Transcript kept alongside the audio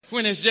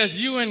when it's just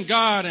you and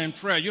God in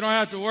prayer. You don't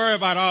have to worry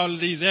about all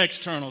of these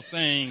external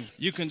things.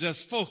 You can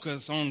just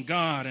focus on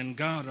God and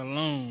God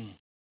alone.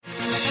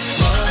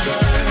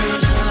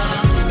 Brothers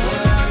of the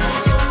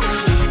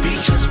word,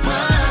 because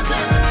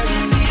brother,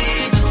 you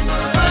need the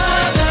word.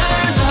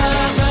 Brothers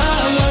of the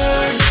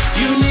word,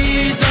 you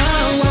need the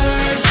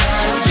word.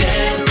 So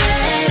get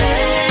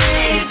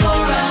ready for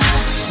a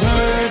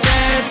word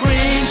that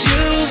brings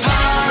you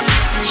power,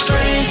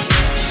 strength,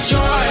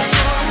 joy.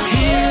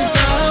 Here's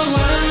the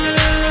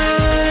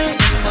word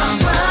from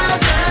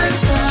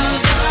brothers of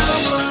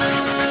the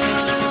word.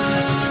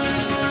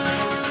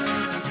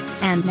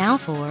 And now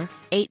for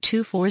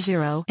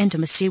 8240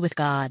 Intimacy with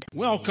God.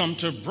 Welcome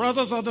to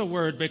Brothers of the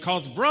Word,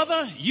 because,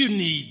 brother, you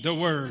need the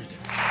Word.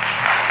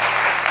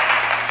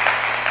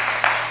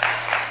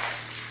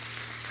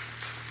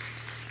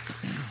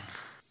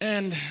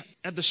 And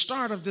at the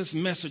start of this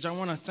message, I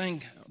want to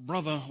thank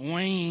Brother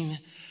Wayne.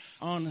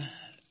 On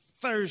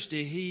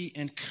Thursday, he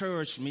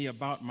encouraged me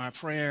about my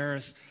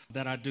prayers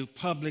that I do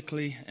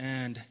publicly,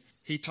 and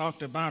he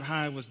talked about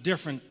how it was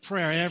different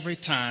prayer every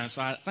time.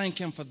 So I thank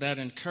him for that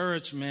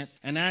encouragement.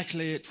 And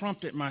actually, it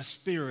prompted my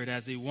spirit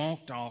as he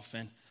walked off.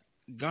 And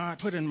God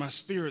put in my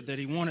spirit that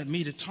he wanted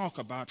me to talk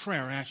about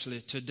prayer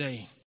actually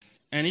today.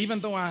 And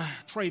even though I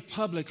pray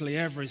publicly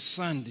every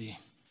Sunday,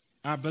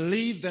 I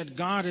believe that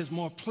God is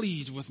more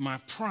pleased with my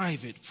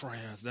private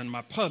prayers than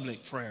my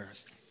public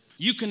prayers.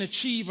 You can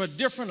achieve a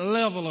different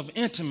level of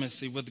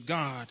intimacy with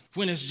God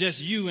when it's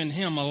just you and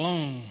him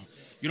alone.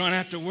 You don't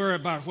have to worry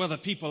about whether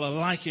people are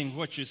liking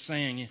what you're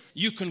saying.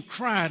 You can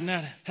cry and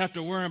not have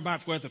to worry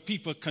about whether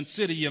people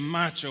consider you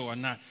macho or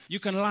not. You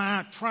can lie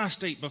out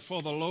prostrate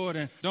before the Lord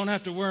and don't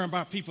have to worry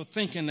about people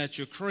thinking that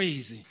you're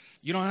crazy.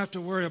 You don't have to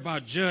worry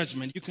about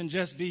judgment. You can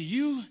just be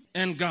you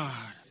and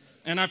God.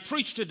 And I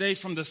preach today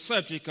from the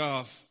subject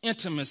of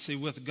intimacy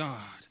with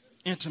God.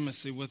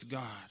 Intimacy with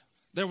God.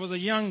 There was a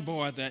young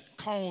boy that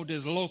called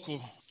his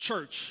local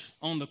church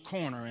on the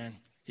corner, and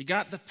he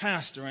got the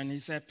pastor and he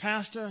said,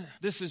 "Pastor,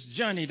 this is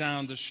Johnny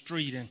down the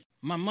street, and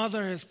my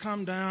mother has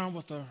come down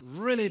with a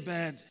really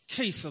bad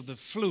case of the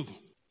flu,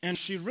 and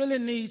she really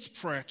needs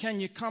prayer. Can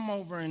you come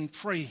over and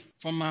pray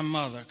for my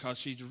mother, because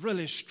she's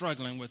really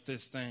struggling with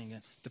this thing?"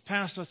 And the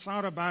pastor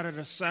thought about it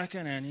a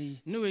second, and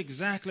he knew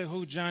exactly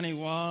who Johnny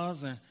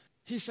was, and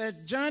he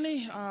said,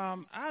 "Johnny,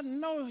 I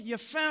know your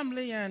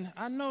family, and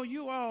I know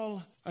you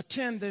all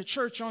attend the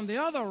church on the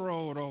other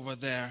road over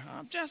there.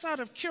 Just out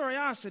of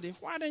curiosity,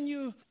 why didn't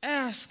you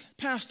ask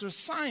Pastor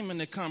Simon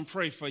to come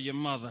pray for your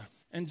mother?"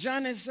 And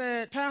Johnny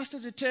said, "Pastor,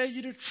 to tell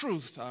you the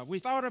truth, we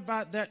thought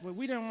about that, but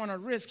we didn't want to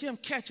risk him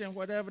catching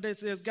whatever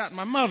this is got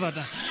my mother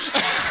done."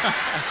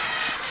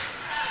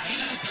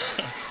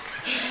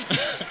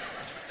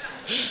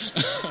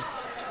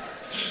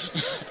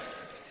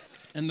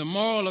 And the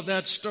moral of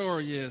that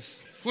story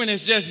is, when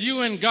it's just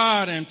you and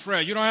God in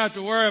prayer, you don't have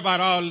to worry about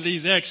all of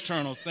these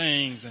external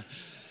things.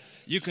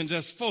 You can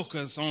just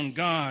focus on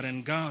God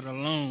and God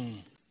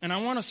alone. And I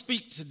want to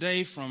speak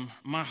today from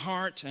my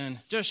heart and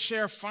just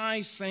share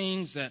 5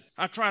 things that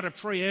I try to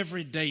pray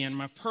every day in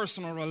my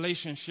personal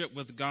relationship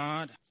with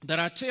God, that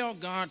I tell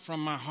God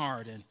from my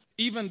heart. And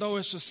even though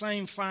it's the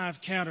same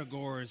 5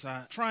 categories,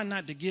 I try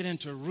not to get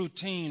into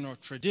routine or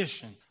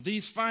tradition.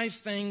 These 5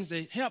 things,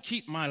 they help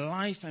keep my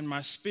life and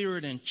my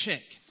spirit in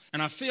check.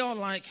 And I feel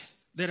like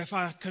that if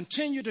I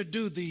continue to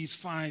do these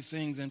 5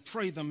 things and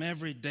pray them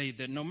every day,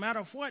 that no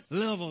matter what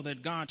level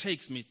that God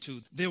takes me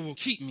to, they will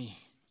keep me.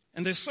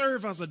 And they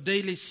serve as a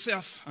daily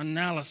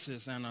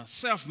self-analysis and a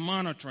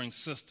self-monitoring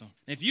system.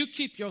 If you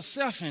keep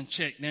yourself in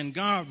check, then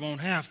God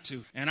won't have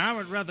to. And I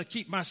would rather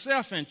keep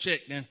myself in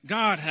check than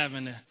God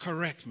having to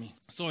correct me.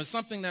 So it's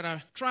something that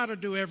I try to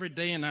do every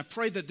day, and I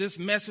pray that this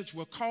message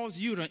will cause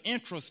you to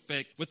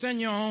introspect within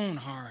your own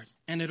heart,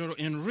 and it'll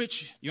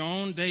enrich your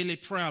own daily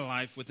prayer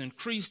life with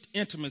increased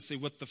intimacy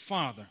with the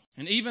Father.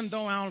 And even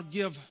though I'll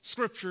give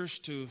scriptures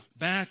to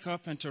back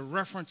up and to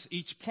reference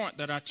each point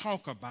that I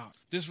talk about,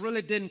 this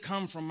really didn't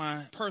come from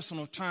my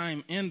personal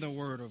time in the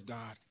Word of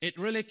God. It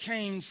really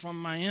came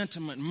from my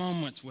intimate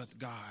moments with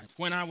God,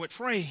 when I would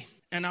pray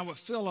and I would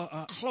feel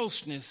a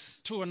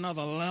closeness to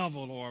another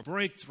level or a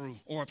breakthrough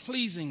or a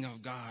pleasing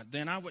of God.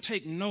 Then I would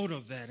take note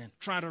of that and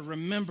try to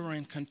remember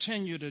and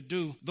continue to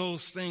do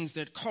those things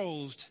that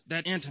caused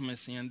that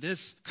intimacy. And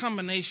this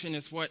combination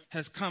is what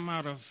has come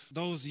out of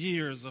those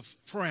years of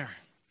prayer.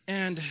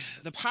 And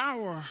the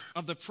power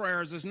of the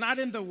prayers is not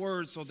in the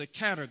words or the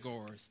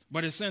categories,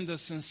 but it's in the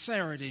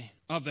sincerity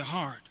of the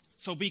heart.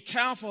 So be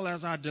careful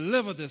as I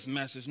deliver this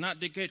message, not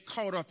to get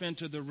caught up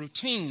into the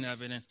routine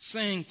of it and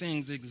saying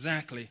things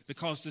exactly,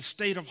 because the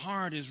state of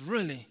heart is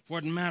really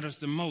what matters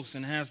the most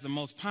and has the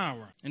most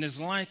power. And it's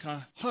like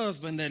a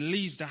husband that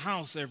leaves the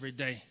house every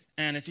day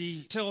And if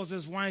he tells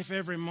his wife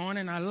every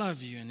morning, I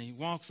love you, and he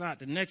walks out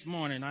the next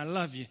morning, I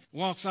love you,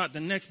 walks out the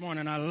next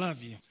morning, I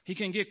love you, he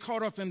can get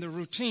caught up in the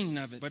routine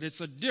of it. But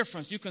it's a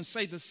difference. You can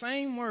say the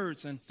same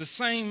words, and the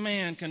same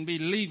man can be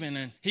leaving,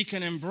 and he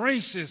can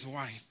embrace his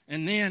wife.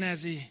 And then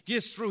as he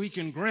gets through, he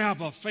can grab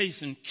her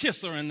face and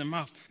kiss her in the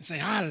mouth and say,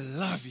 I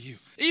love you.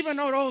 Even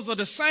though those are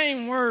the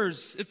same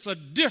words, it's a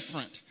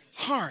different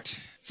heart.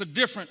 It's a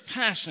different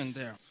passion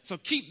there. So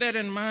keep that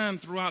in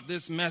mind throughout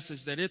this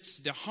message, that it's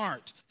the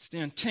heart, it's the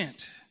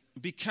intent.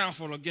 Be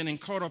careful of getting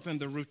caught up in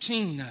the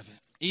routine of it,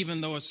 even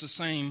though it's the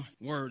same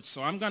words.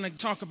 So I'm going to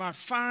talk about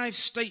 5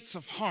 states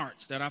of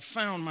heart that I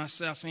found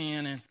myself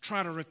in and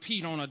try to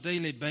repeat on a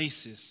daily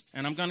basis.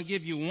 And I'm going to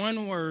give you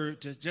one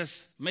word to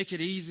just make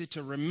it easy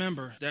to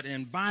remember that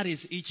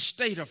embodies each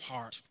state of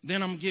heart.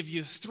 Then I'm going to give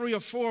you 3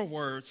 or 4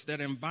 words that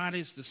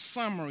embodies the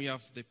summary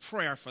of the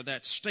prayer for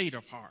that state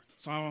of heart.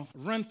 So I'll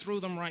run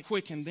through them right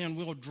quick, and then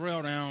we'll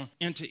drill down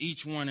into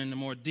each one in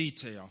more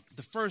detail.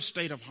 The first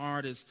state of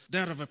heart is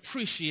that of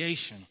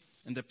appreciation.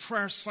 And the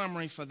prayer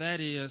summary for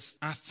that is,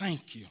 I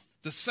thank you.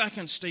 The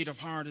second state of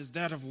heart is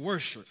that of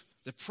worship.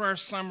 The prayer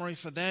summary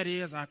for that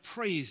is, I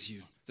praise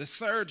you. The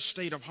third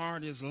state of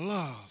heart is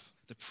love.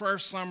 The prayer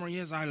summary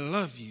is, I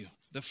love you.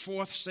 The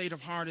fourth state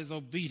of heart is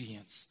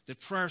obedience. The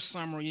prayer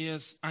summary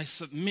is, I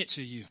submit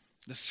to you.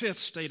 The fifth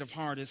state of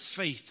heart is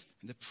faith.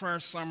 And the prayer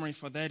summary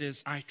for that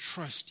is, I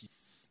trust you.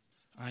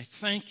 I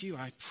thank you,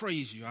 I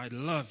praise you, I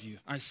love you,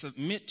 I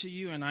submit to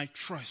you, and I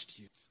trust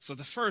you. So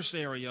the first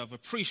area of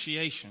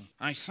appreciation,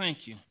 I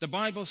thank you. The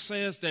Bible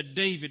says that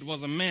David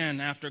was a man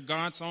after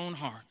God's own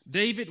heart.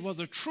 David was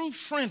a true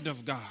friend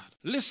of God.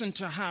 Listen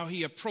to how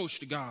he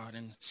approached God.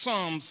 In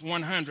Psalms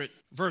 100,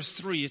 verse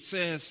 3, it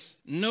says,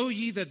 Know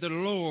ye that the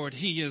Lord,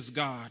 he is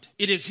God.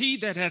 It is he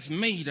that hath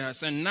made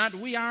us, and not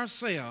we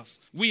ourselves.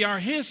 We are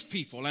his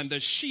people, and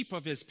the sheep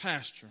of his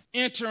pasture.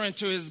 Enter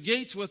into his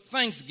gates with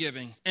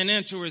thanksgiving, and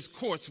enter his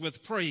courts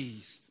with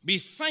praise. Be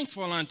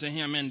thankful unto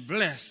him, and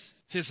bless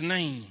his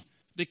name.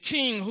 The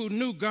king who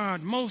knew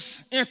God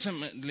most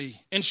intimately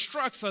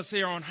instructs us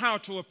here on how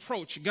to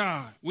approach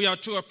God. We are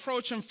to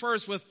approach him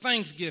first with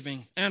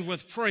thanksgiving and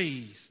with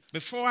praise.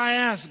 Before I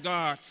ask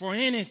God for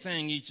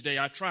anything each day,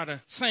 I try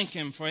to thank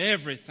him for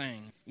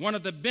everything. One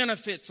of the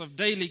benefits of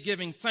daily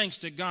giving thanks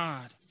to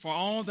God for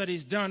all that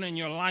he's done in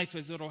your life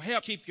is it'll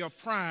help keep your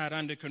pride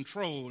under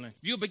control. And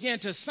you begin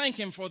to thank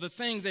him for the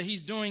things that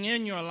he's doing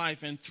in your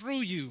life and through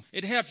you.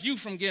 It helps you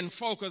from getting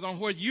focused on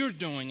what you're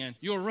doing, and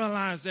you'll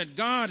realize that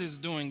God is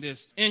doing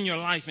this in your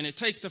life, and it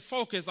takes the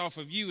focus off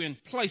of you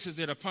and places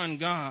it upon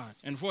God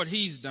and what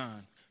he's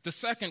done. The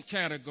second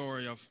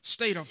category of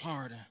state of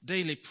heart,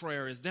 daily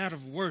prayer, is that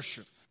of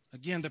worship.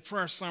 Again, the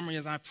prayer summary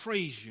is, I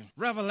praise you.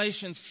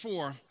 Revelations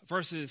 4,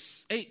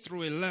 verses 8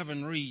 through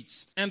 11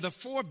 reads, And the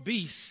 4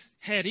 beasts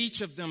had each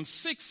of them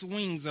 6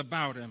 wings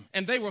about him,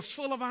 and they were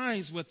full of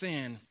eyes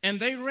within, and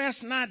they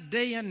rest not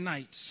day and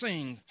night,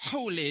 saying,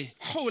 Holy,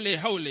 holy,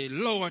 holy,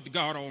 Lord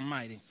God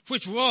Almighty,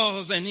 which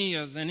was and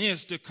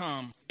is to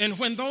come. And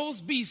when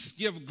those beasts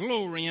give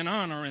glory and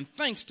honor and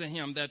thanks to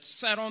him that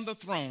sat on the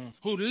throne,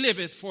 who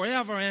liveth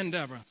forever and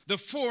ever, the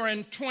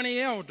 24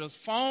 elders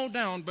fall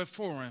down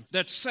before him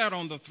that sat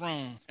on the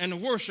throne,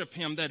 and worship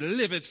him that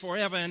liveth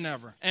forever and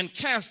ever, and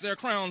cast their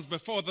crowns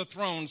before the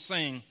throne,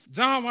 saying,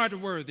 Thou art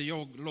worthy,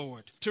 O Lord,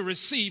 to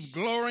receive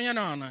glory and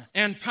honor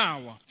and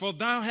power, for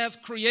thou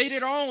hast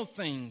created all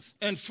things,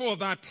 and for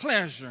thy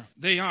pleasure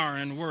they are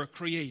and were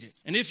created.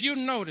 And if you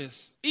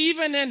notice,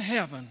 even in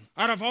heaven,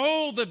 out of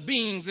all the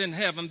beings in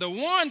heaven, the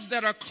ones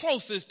that are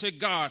closest to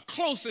God,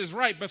 closest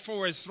right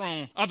before his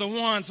throne, are the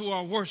ones who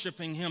are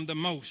worshiping him the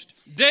most.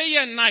 Day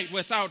and night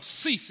without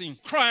ceasing,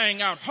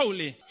 crying out,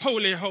 Holy,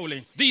 holy,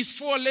 holy. These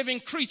 4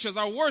 living creatures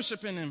are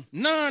worshiping him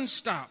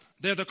nonstop.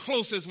 They're the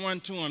closest one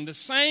to him. The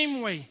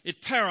same way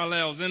it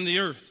parallels in the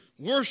earth.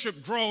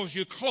 Worship draws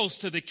you close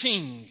to the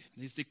King.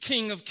 He's the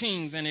King of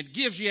Kings, and it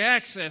gives you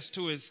access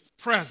to his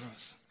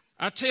presence.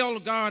 I tell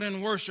God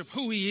in worship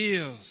who he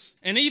is.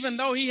 And even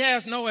though he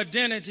has no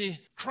identity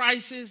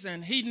crisis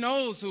and he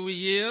knows who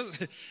he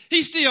is,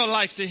 he still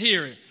likes to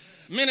hear it.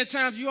 Many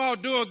times you all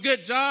do a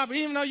good job,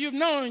 even though you've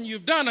known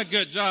you've done a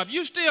good job,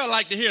 you still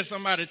like to hear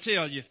somebody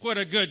tell you what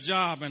a good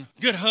job and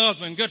good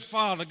husband, good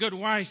father, good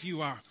wife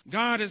you are.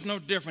 God is no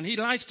different. He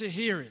likes to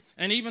hear it.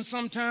 And even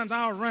sometimes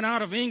I'll run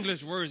out of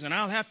English words and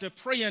I'll have to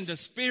pray in the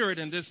spirit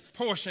in this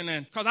portion,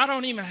 and because I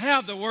don't even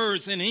have the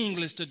words in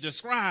English to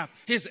describe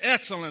his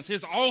excellence,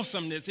 his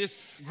awesomeness, his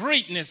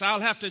greatness. I'll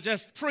have to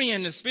just pray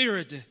in the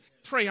spirit, to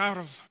pray out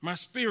of my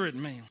spirit,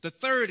 man. The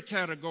third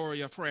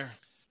category of prayer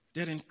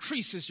that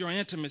increases your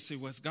intimacy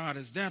with God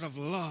is that of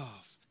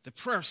love. The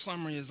prayer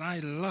summary is, I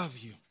love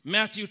you.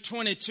 Matthew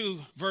 22,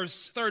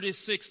 verse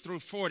 36 through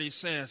 40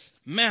 says,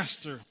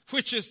 Master,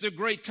 which is the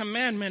great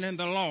commandment in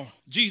the law?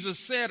 Jesus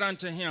said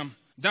unto him,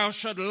 Thou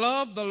shalt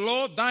love the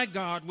Lord thy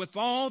God with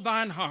all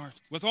thine heart,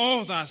 with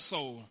all thy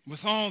soul,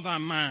 with all thy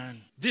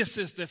mind. This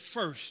is the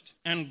first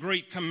and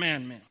great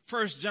commandment.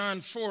 1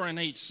 John 4 and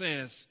 8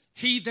 says,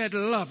 He that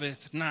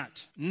loveth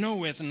not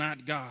knoweth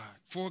not God,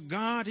 for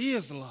God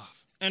is love.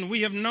 And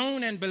we have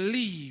known and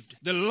believed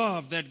the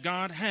love that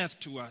God hath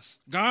to us.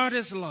 God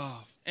is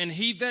love, and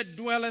he that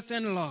dwelleth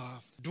in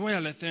love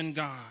dwelleth in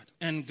God,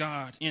 and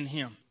God in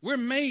him. We're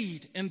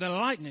made in the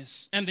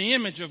likeness and the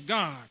image of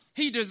God.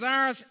 He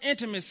desires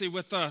intimacy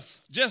with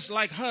us, just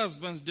like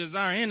husbands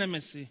desire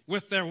intimacy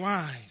with their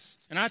wives.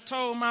 And I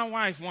told my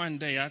wife one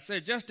day, I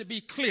said, just to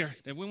be clear,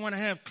 that we want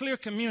to have clear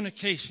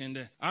communication,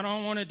 that I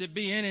don't want it to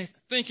be any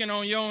thinking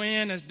on your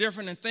end that's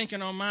different than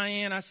thinking on my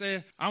end. I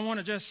said, I want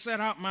to just set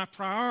out my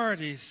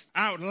priorities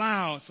out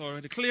loud so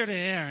to clear the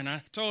air. And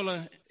I told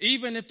her,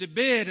 even if the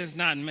bed is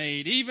not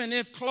made, even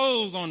if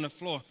clothes on the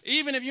floor,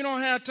 even if you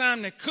don't have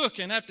time to cook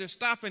and have to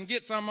stop and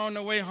get some on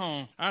the way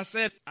home, I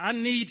said, I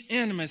need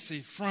intimacy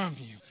from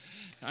you.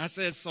 I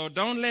said, so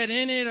don't let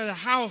any of the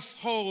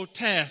household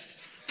tasks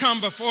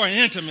come before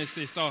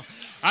intimacy. So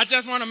I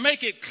just want to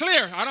make it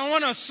clear. I don't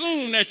want to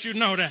assume that you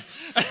know that.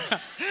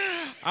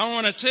 I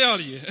want to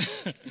tell you.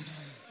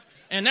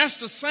 And that's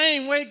the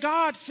same way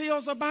God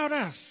feels about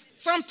us.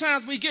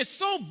 Sometimes we get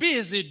so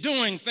busy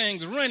doing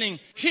things, running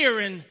here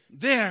and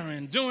there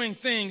and doing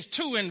things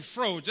to and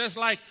fro, just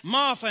like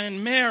Martha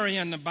and Mary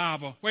in the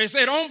Bible, where he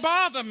said, don't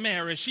bother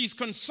Mary. She's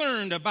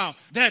concerned about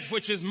that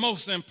which is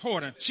most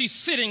important. She's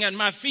sitting at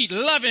my feet,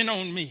 loving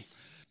on me.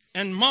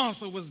 And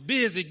Martha was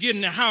busy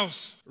getting the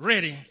house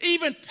ready.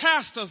 Even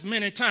pastors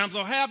many times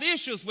will have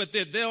issues with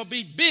it. They'll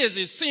be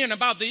busy seeing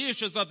about the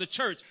issues of the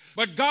church.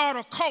 But God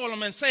will call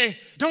them and say,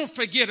 don't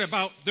forget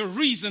about the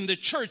reason the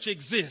church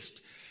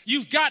exists.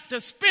 You've got to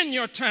spend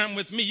your time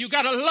with me. You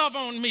got to love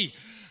on me.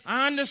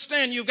 I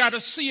understand you got to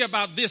see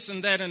about this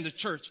and that in the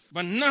church,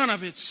 but none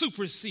of it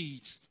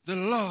supersedes the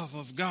love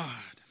of God.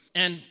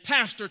 And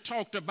Pastor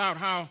talked about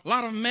how a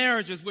lot of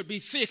marriages would be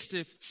fixed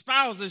if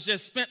spouses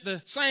just spent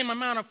the same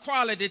amount of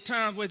quality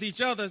time with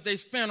each other as they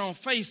spent on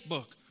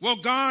Facebook. Well,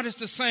 God is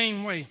the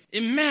same way.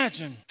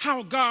 Imagine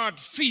how God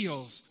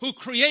feels, who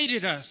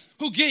created us,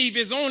 who gave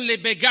his only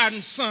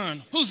begotten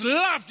son, who's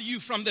loved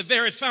you from the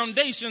very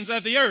foundations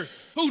of the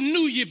earth, who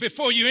knew you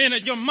before you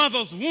entered your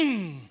mother's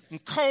womb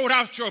and called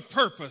out your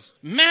purpose.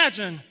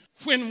 Imagine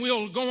when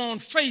we'll go on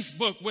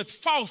Facebook with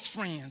false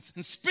friends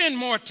and spend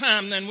more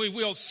time than we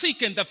will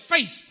seeking the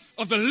face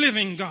of the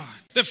living God.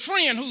 The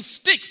friend who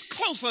sticks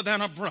closer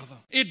than a brother.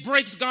 It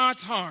breaks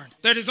God's heart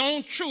that his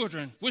own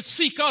children would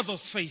seek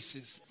others'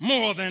 faces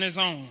more than his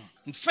own.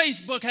 And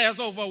Facebook has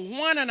over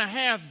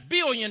 1.5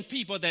 billion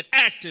people that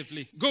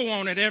actively go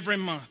on it every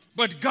month.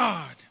 But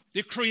God,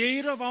 the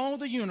creator of all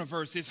the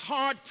universe, is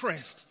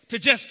hard-pressed to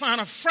just find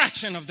a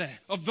fraction of that,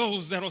 of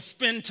those that will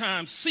spend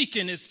time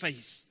seeking his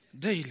face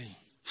daily.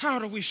 How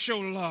do we show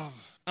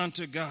love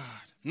unto God?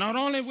 Not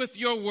only with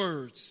your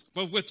words,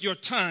 but with your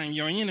time,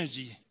 your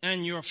energy,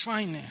 and your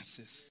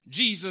finances.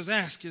 Jesus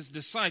asked his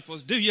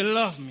disciples, do you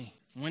love me?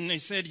 When they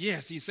said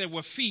yes, he said,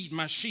 well, feed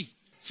my sheep.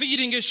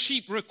 Feeding his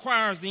sheep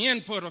requires the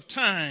input of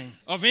time,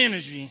 of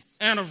energy,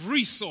 and of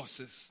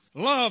resources.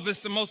 Love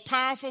is the most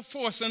powerful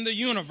force in the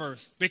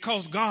universe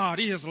because God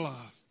is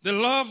love. The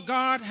love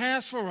God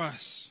has for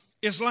us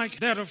is like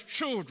that of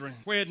children,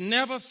 where it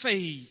never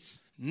fades,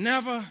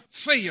 never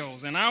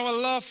fails, and our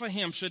love for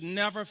him should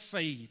never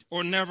fade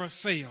or never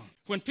fail.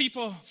 When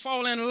people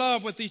fall in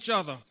love with each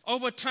other,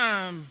 over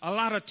time, a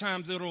lot of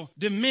times it'll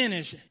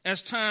diminish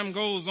as time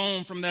goes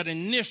on from that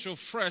initial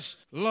fresh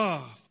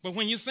love. But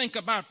when you think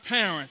about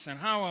parents and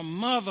how a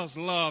mother's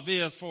love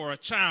is for a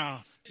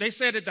child, they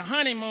said that the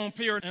honeymoon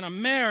period in a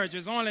marriage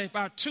is only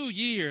about 2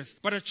 years.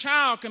 But a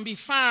child can be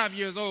 5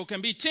 years old, can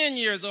be 10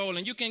 years old,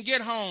 and you can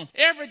get home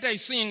every day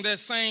seeing that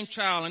same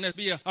child, and there'll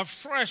be a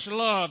fresh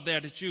love there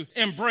that you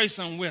embrace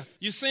them with.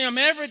 You see them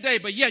every day,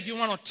 but yet you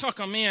want to tuck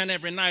them in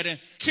every night and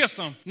kiss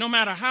them, no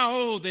matter how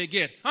old they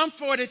get. I'm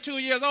 42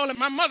 years old, and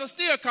my mother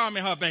still calls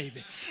me her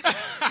baby.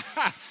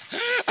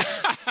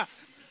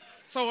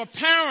 So a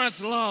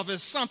parent's love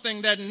is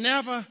something that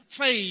never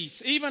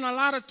fades. Even a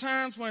lot of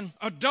times when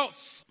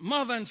adults,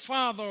 mother and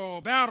father, will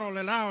battle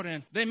it out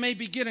and they may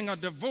be getting a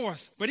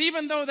divorce. But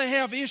even though they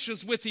have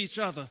issues with each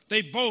other,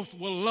 they both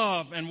will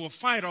love and will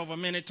fight over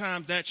many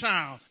times that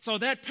child. So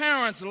that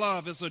parent's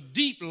love is a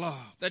deep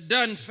love that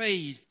doesn't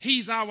fade.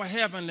 He's our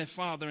heavenly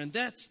Father, and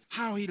that's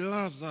how he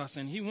loves us.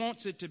 And he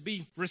wants it to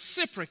be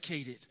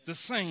reciprocated the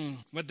same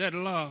with that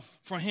love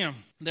for him.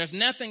 There's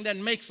nothing that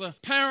makes a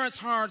parent's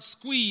heart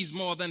squeeze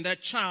more than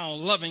that child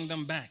loving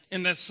them back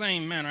in that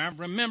same manner. I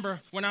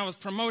remember when I was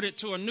promoted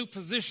to a new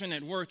position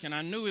at work, and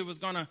I knew it was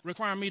going to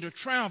require me to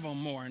travel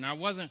more, and I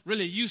wasn't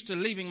really used to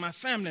leaving my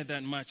family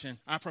that much. And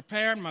I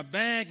prepared my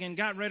bag and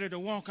got ready to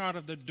walk out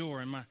of the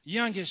door. And my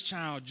youngest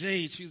child,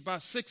 Jade, she was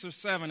about 6 or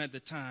 7 at the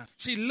time,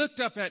 she looked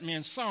up at me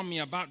and saw me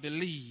about to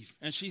leave.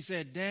 And she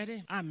said,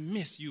 "Daddy, I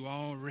miss you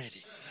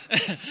already."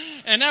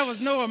 And there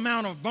was no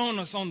amount of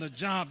bonus on the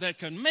job that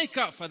could make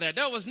up for that.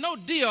 There was no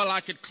deal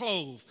I could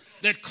close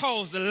that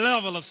caused the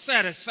level of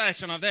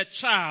satisfaction of that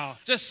child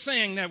just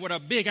saying that with her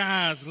big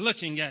eyes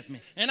looking at me.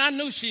 And I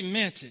knew she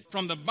meant it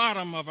from the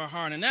bottom of her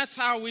heart. And that's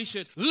how we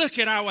should look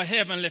at our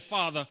Heavenly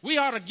Father. We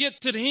ought to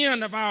get to the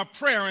end of our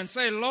prayer and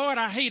say, "Lord,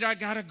 I hate I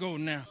got to go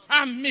now.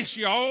 I miss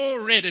you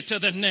already to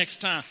the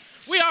next time."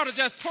 We ought to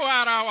just pour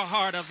out our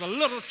heart as a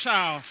little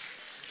child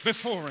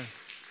before him.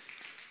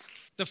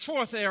 The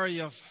fourth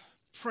area of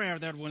prayer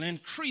that will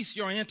increase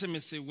your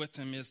intimacy with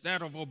him is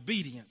that of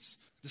obedience.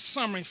 The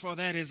summary for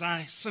that is,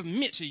 I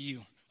submit to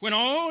you. When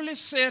all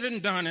is said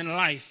and done in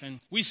life and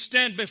we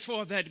stand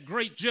before that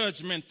great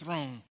judgment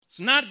throne, it's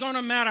not going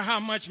to matter how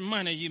much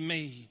money you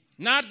made.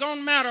 Not going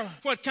to matter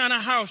what kind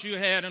of house you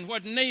had and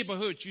what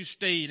neighborhood you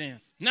stayed in.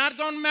 Not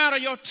going to matter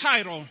your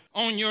title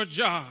on your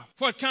job,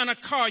 what kind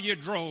of car you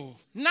drove.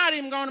 Not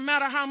even going to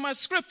matter how much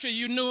scripture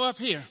you knew up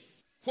here.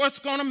 What's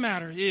going to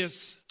matter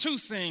is two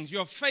things: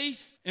 your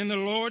faith in the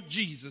Lord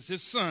Jesus,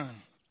 his son,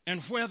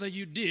 and whether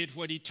you did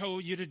what he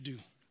told you to do.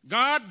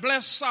 God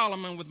blessed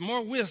Solomon with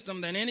more wisdom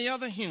than any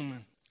other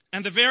human.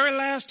 And the very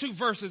last two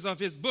verses of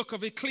his book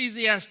of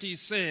Ecclesiastes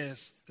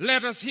says,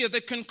 let us hear the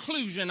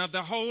conclusion of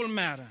the whole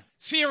matter.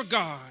 Fear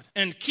God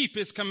and keep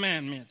his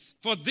commandments,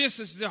 for this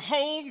is the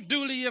whole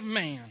duty of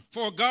man.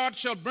 For God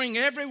shall bring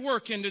every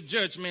work into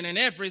judgment and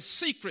every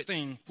secret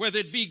thing, whether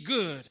it be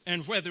good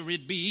and whether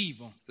it be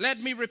evil.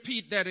 Let me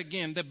repeat that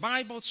again. The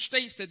Bible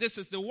states that this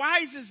is the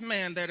wisest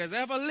man that has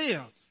ever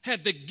lived.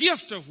 Had the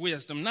gift of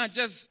wisdom, not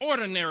just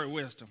ordinary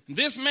wisdom.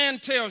 This man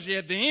tells you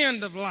at the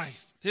end of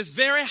life, his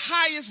very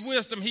highest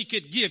wisdom he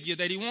could give you,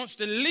 that he wants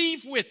to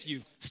leave with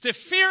you, is to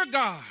fear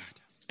God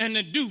and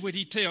to do what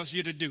he tells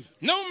you to do.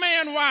 No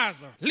man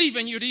wiser,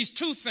 leaving you these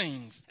two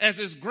things as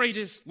his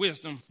greatest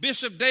wisdom.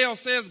 Bishop Dale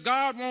says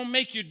God won't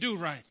make you do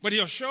right, but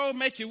he'll sure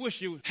make you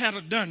wish you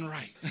had done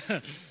right.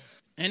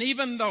 And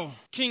even though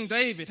King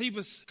David, he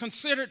was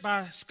considered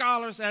by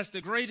scholars as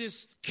the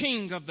greatest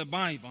king of the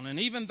Bible, and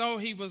even though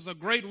he was a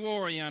great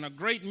warrior and a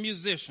great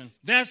musician,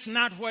 that's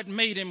not what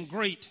made him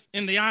great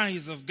in the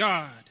eyes of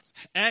God.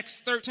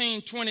 Acts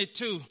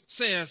 13:22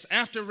 says,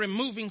 after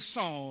removing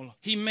Saul,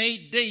 he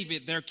made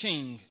David their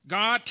king.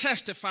 God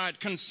testified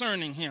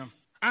concerning him,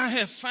 I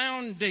have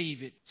found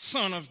David,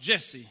 son of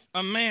Jesse,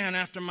 a man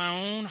after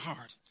my own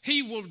heart.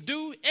 He will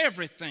do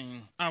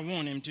everything I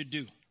want him to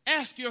do.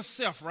 Ask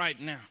yourself right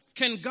now,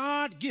 can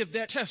God give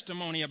that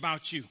testimony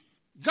about you?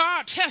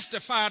 God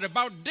testified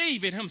about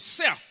David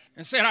himself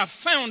and said, I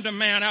found a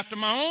man after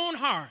my own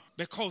heart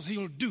because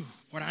he'll do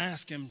what I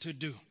ask him to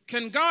do.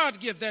 Can God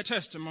give that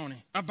testimony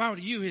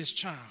about you, his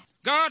child?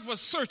 God was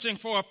searching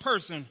for a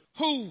person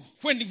who,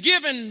 when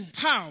given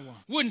power,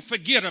 wouldn't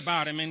forget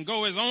about him and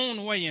go his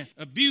own way and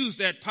abuse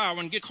that power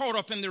and get caught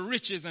up in the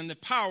riches and the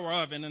power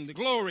of it and the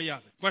glory of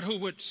it, but who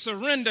would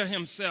surrender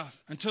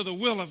himself unto the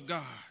will of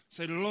God.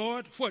 Say,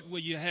 Lord, what will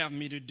you have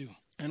me to do?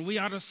 And we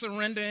ought to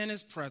surrender in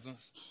his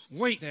presence.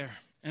 Wait there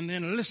and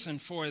then listen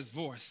for his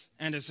voice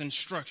and his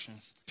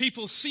instructions.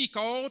 People seek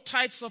all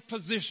types of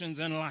positions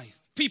in life.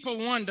 People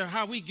wonder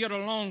how we get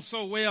along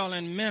so well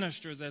in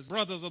ministers as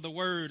brothers of the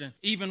word, and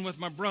even with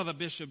my brother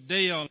Bishop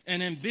Dale,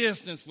 and in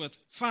business with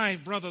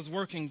 5 brothers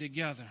working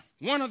together.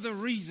 One of the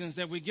reasons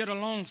that we get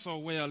along so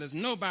well is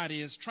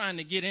nobody is trying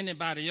to get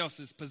anybody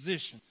else's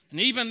position. And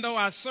even though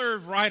I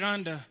serve right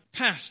under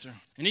pastor,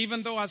 and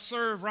even though I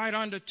serve right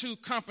under 2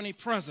 company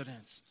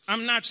presidents,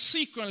 I'm not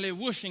secretly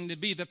wishing to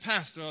be the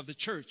pastor of the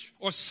church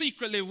or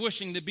secretly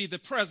wishing to be the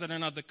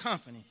president of the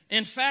company.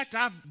 In fact,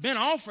 I've been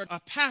offered a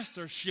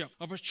pastorship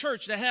of a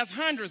church that has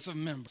hundreds of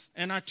members,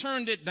 and I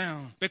turned it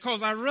down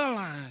because I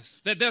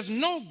realized that there's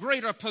no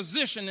greater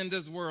position in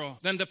this world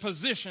than the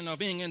position of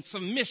being in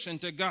submission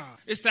to God.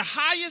 It's the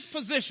highest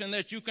position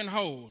that you can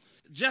hold.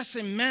 Just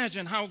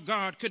imagine how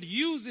God could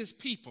use his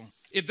people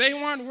if they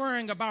weren't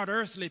worrying about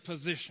earthly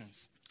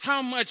positions,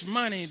 how much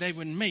money they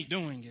would make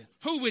doing it,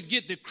 who would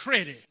get the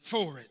credit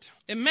for it.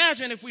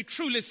 Imagine if we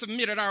truly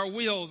submitted our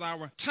wills,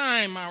 our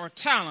time, our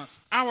talents,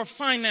 our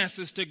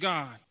finances to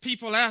God.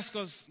 People ask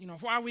us,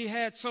 why we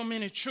had so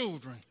many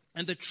children.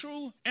 And the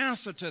true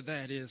answer to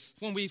that is,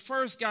 when we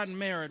first got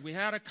married, we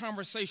had a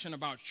conversation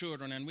about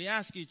children, and we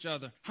asked each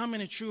other how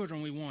many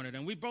children we wanted.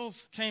 And we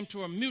both came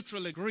to a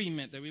mutual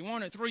agreement that we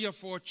wanted 3 or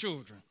 4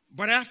 children.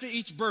 But after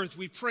each birth,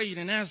 we prayed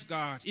and asked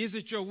God, is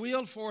it your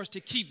will for us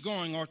to keep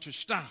going or to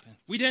stop? And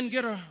we didn't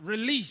get a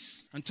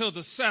release until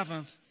the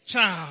 7th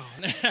child.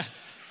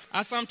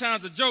 I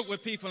sometimes joke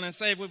with people and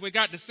say, when we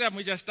got to 7,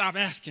 we just stopped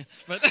asking.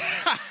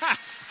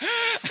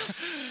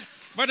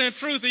 But in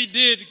truth, he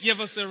did give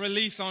us a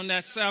release on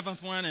that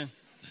 7th one. And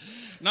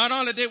not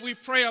only did we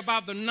pray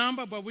about the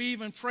number, but we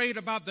even prayed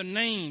about the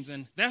names.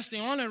 And that's the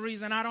only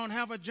reason I don't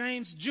have a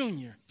James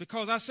Jr.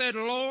 Because I said,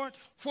 Lord,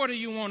 what do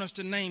you want us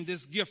to name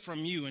this gift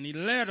from you? And he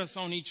led us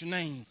on each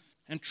name.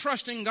 And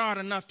trusting God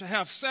enough to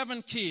have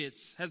 7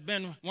 kids has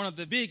been one of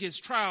the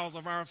biggest trials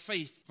of our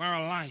faith, of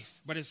our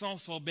life. But it's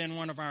also been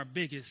one of our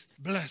biggest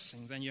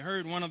blessings. And you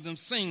heard one of them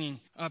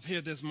singing up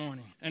here this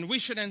morning. And we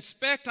should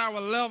inspect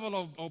our level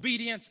of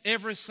obedience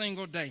every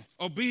single day.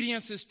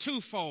 Obedience is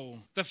twofold.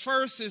 The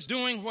first is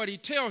doing what he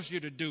tells you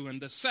to do. And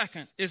the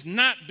second is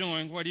not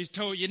doing what he's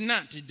told you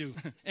not to do.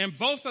 And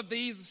both of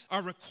these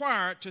are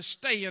required to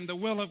stay in the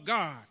will of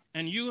God.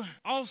 And you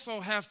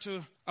also have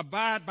to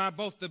abide by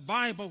both the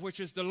Bible, which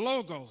is the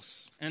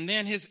Logos, and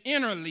then his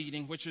inner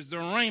leading, which is the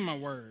Rhema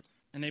word.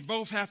 And they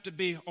both have to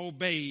be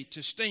obeyed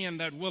to stay in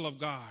that will of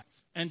God.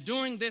 And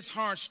during this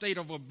hard state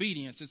of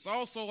obedience, it's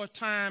also a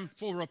time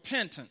for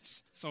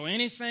repentance. So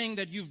anything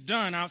that you've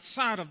done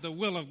outside of the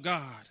will of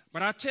God.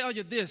 But I tell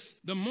you this,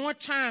 the more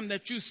time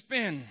that you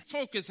spend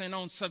focusing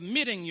on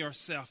submitting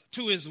yourself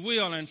to his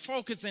will and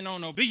focusing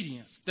on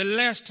obedience, the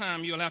less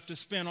time you'll have to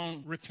spend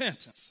on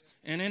repentance.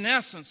 And in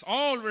essence,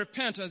 all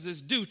repentance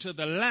is due to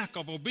the lack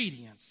of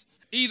obedience,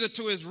 either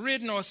to his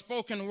written or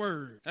spoken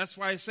word. That's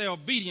why I say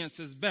obedience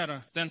is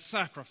better than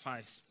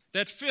sacrifice.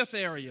 That fifth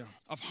area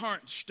of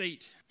heart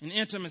state and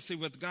intimacy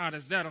with God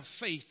is that of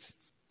faith.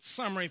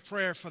 Summary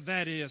prayer for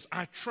that is,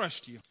 I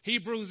trust you.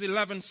 Hebrews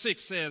 11:6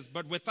 says,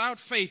 but without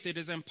faith it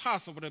is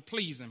impossible to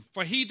please him.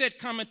 For he that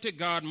cometh to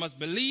God must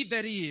believe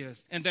that he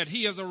is, and that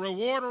he is a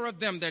rewarder of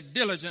them that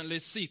diligently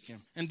seek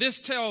him. And this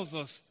tells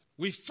us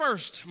we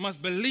first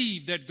must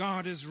believe that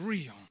God is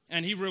real,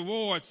 and he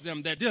rewards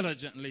them that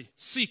diligently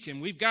seek him.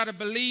 We've got to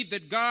believe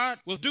that God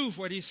will do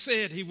what he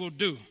said he will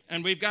do.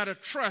 And we've got to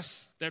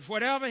trust that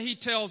whatever he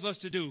tells us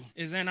to do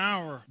is in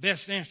our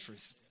best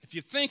interest. If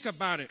you think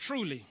about it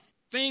truly,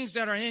 things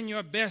that are in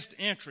your best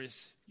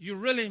interest, you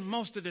really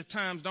most of the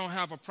times don't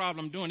have a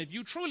problem doing. If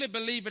you truly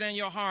believe it in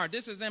your heart,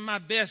 this is in my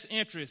best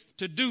interest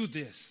to do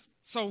this.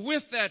 So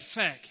with that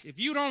fact, if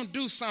you don't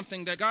do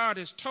something that God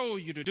has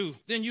told you to do,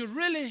 then you're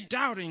really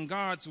doubting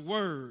God's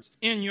words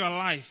in your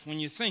life when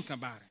you think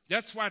about it.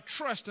 That's why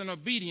trust and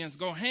obedience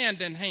go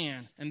hand in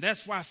hand. And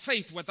that's why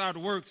faith without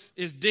works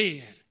is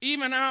dead.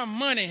 Even our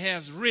money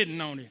has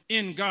written on it,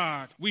 in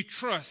God we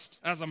trust,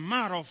 as a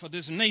motto for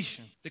this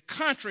nation. The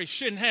country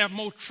shouldn't have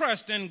more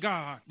trust in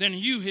God than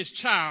you, his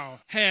child,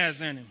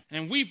 has in him.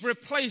 And we've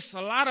replaced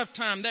a lot of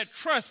time that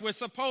trust we're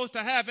supposed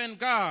to have in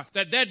God,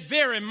 that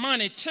very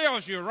money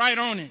tells you right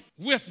on it,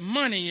 with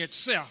money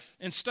itself,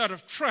 instead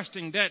of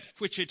trusting that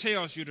which it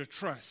tells you to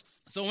trust.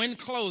 So in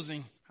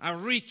closing, I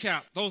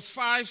recap those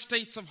 5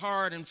 states of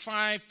heart and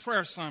 5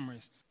 prayer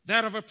summaries.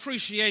 That of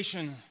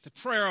appreciation, the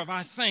prayer of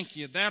I thank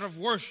you. That of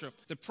worship,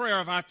 the prayer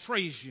of I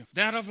praise you.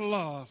 That of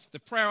love, the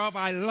prayer of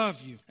I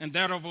love you. And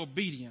that of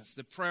obedience,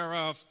 the prayer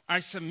of I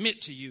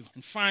submit to you.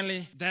 And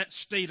finally, that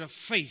state of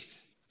faith,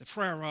 the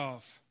prayer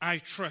of I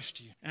trust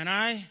you. And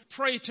I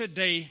pray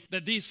today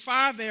that these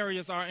 5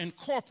 areas are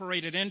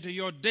incorporated into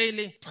your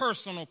daily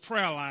personal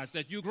prayer lives,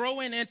 that you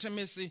grow in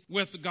intimacy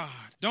with God.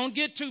 Don't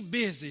get too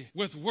busy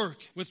with work,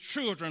 with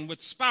children,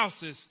 with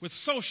spouses, with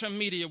social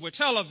media, with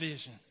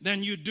television,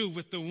 than you do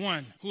with the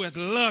one who has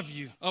loved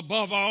you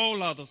above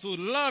all others, who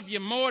loves you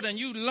more than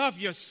you love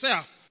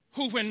yourself,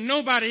 who when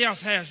nobody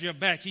else has your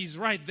back, he's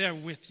right there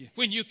with you.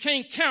 When you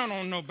can't count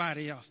on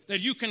nobody else,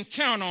 that you can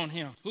count on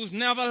him, who's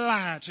never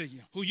lied to you,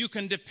 who you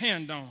can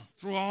depend on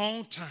through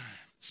all time.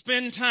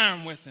 Spend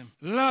time with him.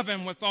 Love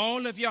him with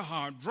all of your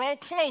heart. Draw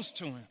close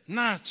to him,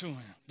 nigh to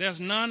him. There's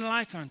none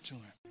like unto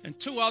him. And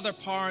 2 other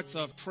parts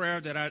of prayer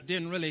that I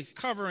didn't really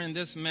cover in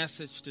this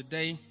message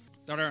today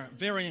that are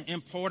very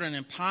important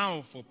and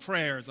powerful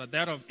prayers are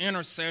that of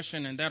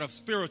intercession and that of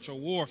spiritual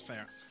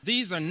warfare.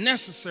 These are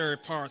necessary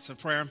parts of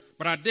prayer,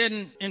 but I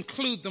didn't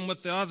include them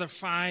with the other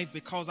 5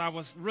 because I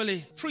was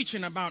really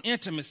preaching about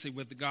intimacy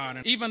with God.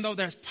 And even though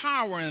there's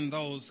power in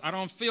those, I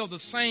don't feel the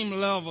same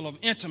level of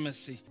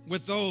intimacy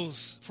with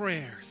those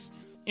prayers.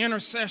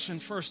 Intercession,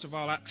 first of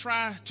all, I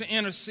try to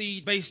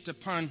intercede based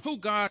upon who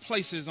God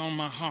places on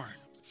my heart.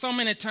 So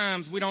many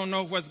times we don't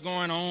know what's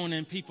going on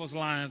in people's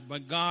lives,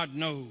 but God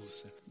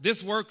knows.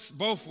 This works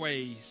both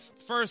ways.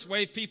 First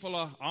way, people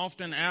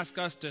often ask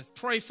us to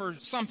pray for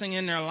something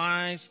in their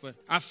lives, but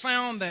I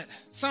found that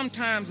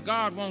sometimes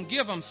God won't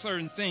give them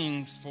certain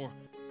things for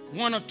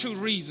one of 2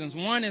 reasons.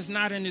 One is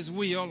not in his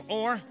will,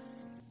 or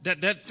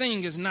that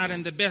thing is not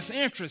in the best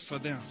interest for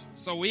them.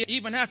 So we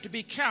even have to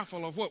be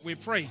careful of what we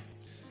pray.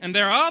 And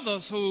there are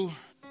others who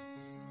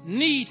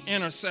need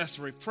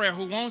intercessory prayer,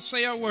 who won't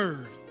say a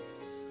word,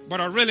 but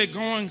are really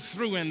going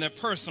through in their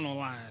personal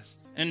lives.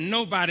 And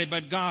nobody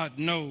but God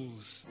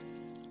knows.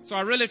 So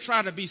I really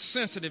try to be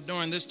sensitive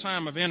during this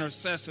time of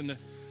intercession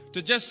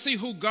to just see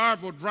who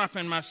God will drop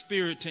in my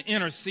spirit to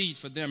intercede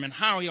for them and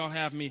how he'll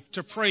have me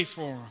to pray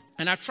for them.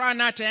 And I try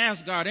not to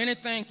ask God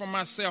anything for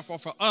myself or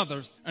for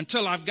others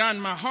until I've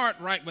gotten my heart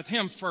right with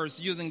him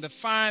first, using the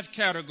 5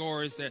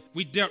 categories that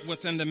we dealt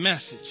with in the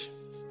message.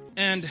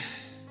 And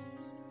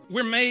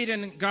we're made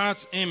in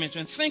God's image.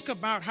 And think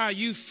about how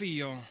you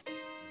feel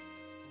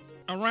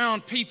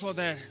around people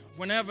that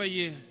whenever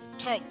you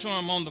talk to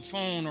them on the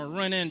phone or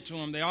run into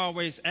them, they're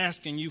always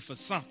asking you for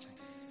something.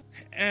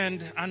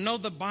 And I know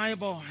the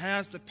Bible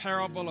has the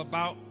parable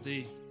about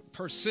the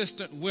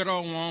persistent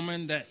widow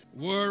woman that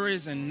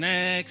worries and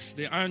nags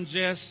the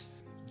unjust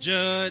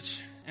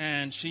judge,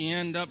 and she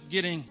end up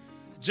getting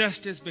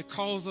justice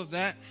because of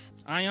that.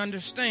 I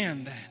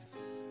understand that.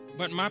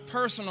 But my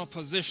personal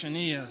position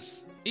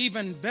is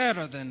even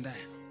better than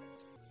that.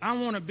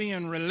 I want to be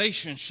in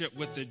relationship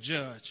with the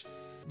judge.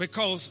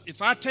 Because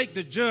if I take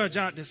the judge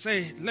out to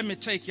say, let me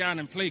take you out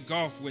and play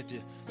golf with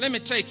you. Let me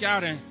take you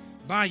out and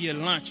buy you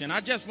lunch. And I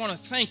just want to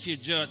thank you,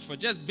 Judge, for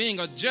just being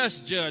a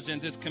just judge in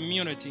this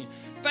community.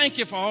 Thank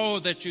you for all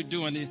that you're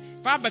doing.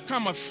 If I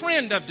become a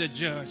friend of the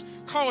judge,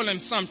 call him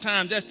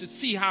sometime just to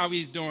see how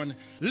he's doing,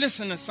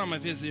 listen to some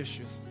of his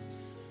issues.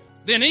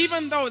 Then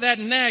even though that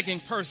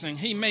nagging person,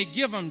 he may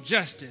give them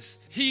justice,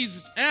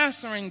 he's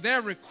answering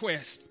their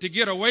request to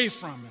get away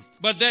from him.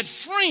 But that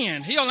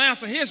friend, he'll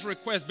answer his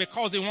request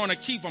because he want to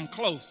keep them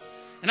close.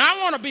 And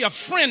I want to be a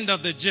friend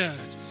of the judge.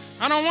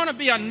 I don't want to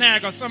be a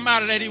nag or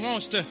somebody that he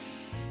wants to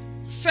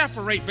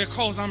separate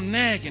because I'm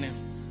nagging him.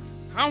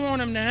 I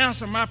want him to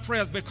answer my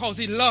prayers because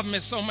he loved me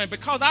so much,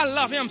 because I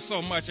love him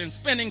so much, and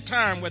spending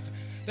time with,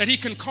 that he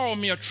can call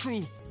me a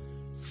true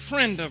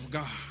friend of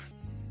God.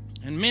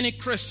 And many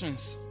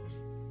Christians,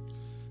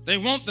 they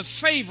want the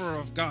favor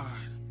of God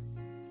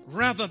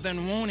rather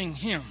than wanting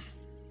him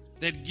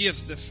that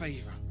gives the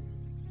favor.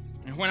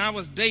 And when I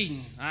was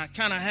dating, I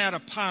kind of had a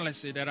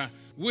policy that I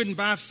wouldn't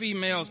buy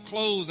females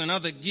clothes and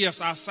other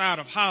gifts outside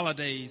of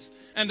holidays.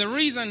 And the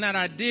reason that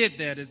I did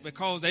that is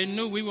because they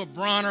knew we were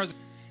Bronners,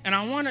 and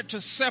I wanted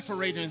to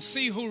separate and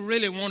see who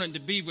really wanted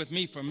to be with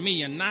me for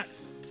me and not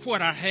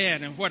what I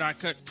had and what I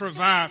could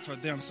provide for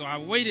them. So I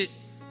waited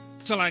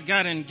till I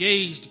got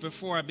engaged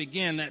before I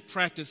began that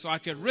practice so I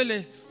could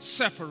really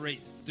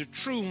separate the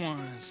true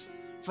ones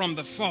from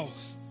the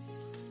false.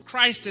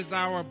 Christ is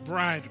our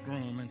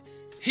bridegroom, and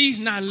he's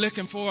not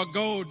looking for a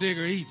gold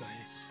digger either.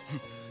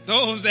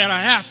 Those that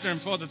are after him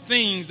for the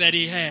things that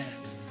he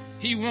has.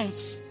 He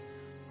wants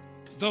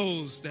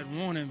those that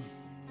want him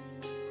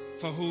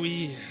for who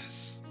he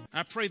is.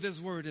 I pray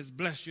this word has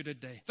blessed you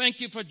today.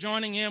 Thank you for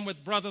joining in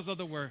with Brothers of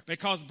the Word,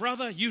 because,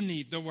 brother, you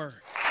need the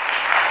word.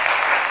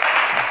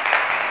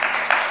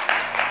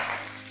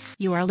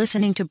 You are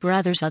listening to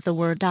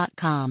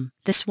brothersoftheword.com.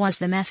 This was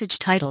the message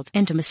titled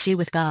Intimacy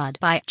with God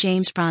by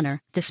James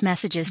Bronner. This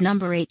message is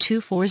number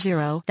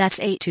 8240. That's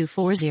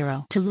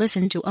 8240. To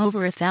listen to over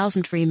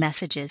 1,000 free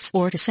messages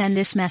or to send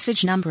this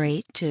message number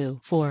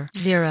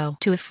 8240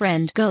 to a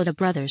friend, go to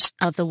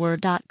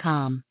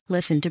brothersoftheword.com.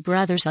 Listen to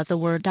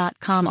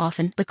brothersoftheword.com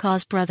often,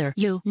 because, brother,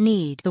 you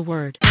need the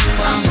word.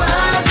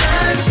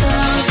 Brothers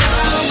of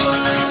the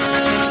Word.